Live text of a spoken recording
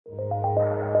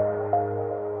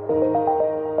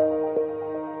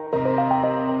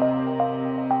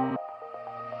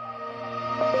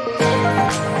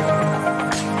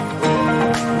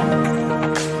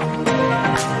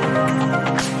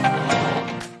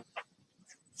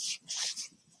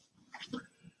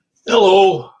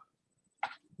Hello.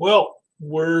 Well,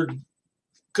 we're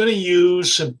going to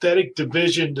use synthetic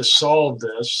division to solve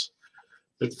this.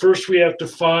 But first we have to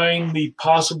find the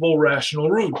possible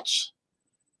rational roots,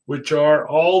 which are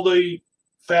all the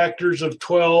factors of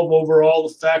 12 over all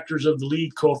the factors of the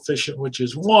lead coefficient, which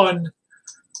is 1.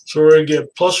 So we're going to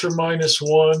get plus or minus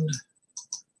 1,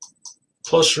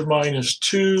 plus or minus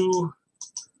 2,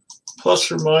 plus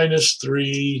or minus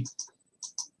 3,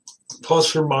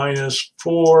 plus or minus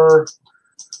 4,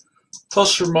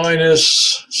 plus or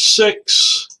minus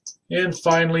 6, and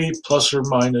finally plus or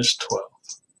minus 12.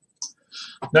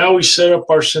 Now we set up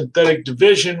our synthetic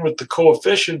division with the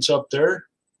coefficients up there.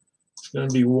 It's going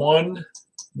to be 1,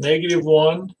 negative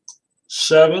 1,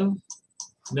 7,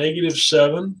 negative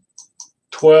 7,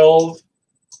 12,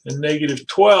 and negative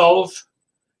 12.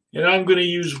 And I'm going to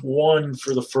use 1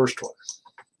 for the first one,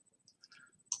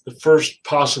 the first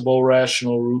possible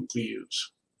rational root we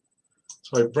use.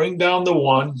 So I bring down the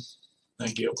 1. I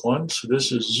get 1, so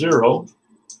this is 0.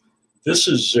 This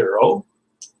is 0.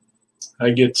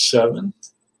 I get 7.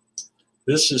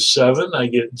 This is 7. I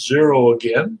get 0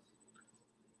 again.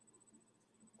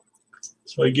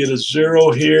 So I get a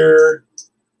 0 here.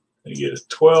 I get a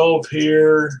 12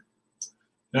 here.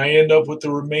 And I end up with the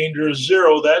remainder of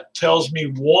 0. That tells me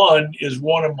 1 is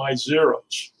one of my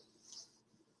zeros.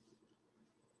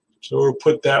 So we'll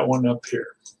put that one up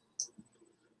here.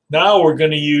 Now we're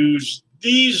going to use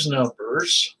these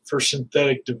numbers for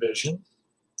synthetic division.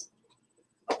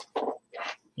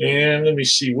 And let me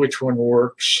see which one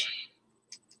works.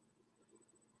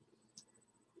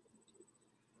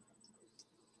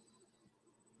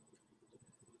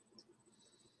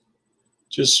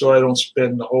 Just so I don't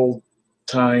spend the whole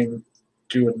time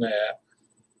doing that.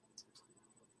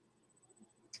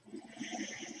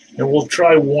 And we'll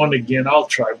try 1 again. I'll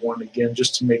try 1 again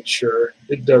just to make sure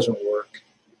it doesn't work.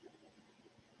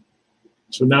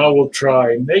 So now we'll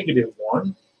try negative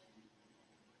 1.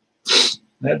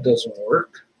 That doesn't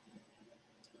work.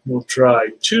 We'll try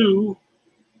 2.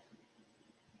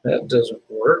 That doesn't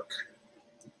work.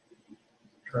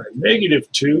 Try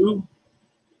negative 2.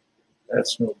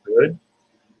 That's no good.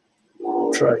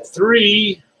 Try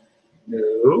 3.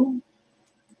 No.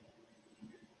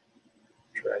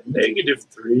 Try negative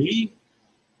 3.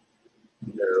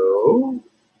 No.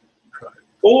 Try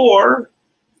 4.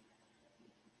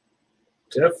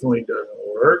 Definitely doesn't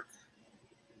work.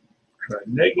 Try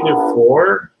negative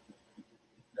 4.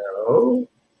 No.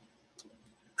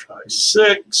 Try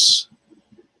 6.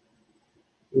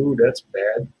 Ooh, that's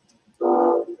bad.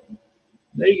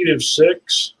 Negative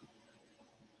 6.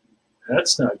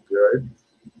 That's not good.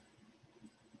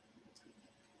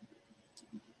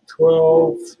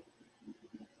 12.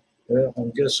 Well,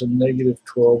 I'm guessing negative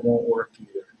 12 won't work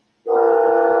either.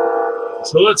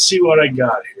 So let's see what I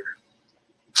got here.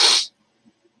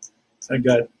 I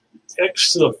got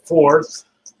x to the 4th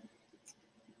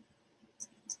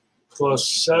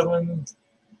plus 7x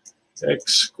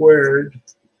squared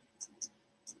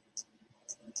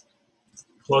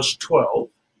plus 12.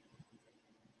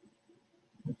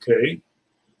 Okay.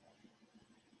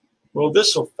 Well,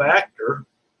 this will factor.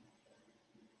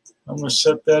 I'm going to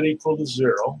set that equal to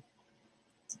 0.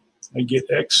 I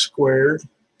get x squared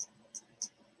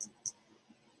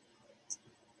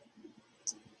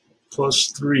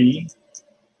plus 3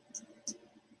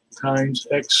 times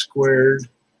x squared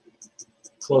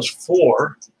plus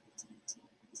 4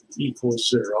 equals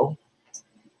 0.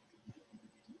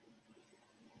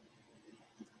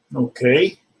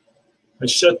 Okay. I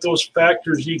set those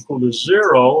factors equal to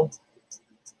 0.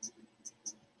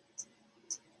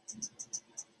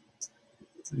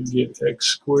 I get x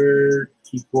squared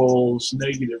equals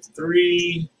negative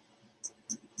 3.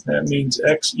 That means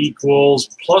x equals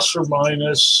plus or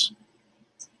minus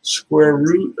square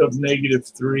root of negative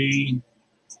 3,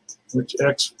 which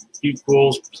x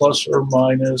equals plus or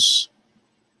minus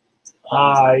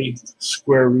I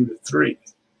square root of 3.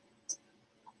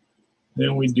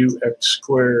 Then we do x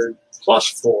squared plus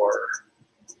 4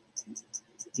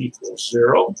 equals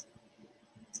 0.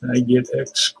 And I get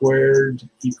x squared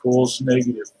equals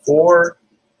negative 4.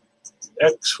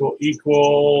 X will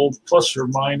equal plus or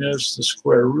minus the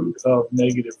square root of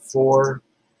negative 4.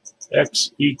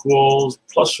 X equals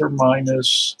plus or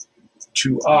minus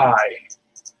 2i.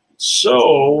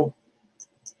 So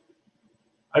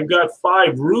I've got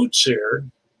 5 roots here,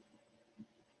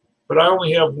 but I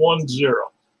only have 1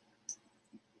 0.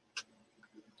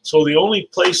 So the only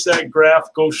place that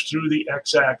graph goes through the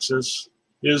x-axis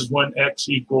is when x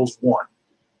equals 1.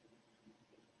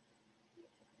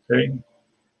 Okay?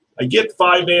 I get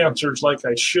 5 answers like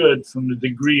I should from the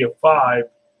degree of 5,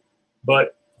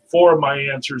 but 4 of my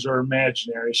answers are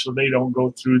imaginary, so they don't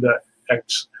go through the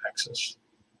x-axis.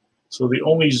 So the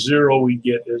only 0 we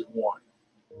get is 1.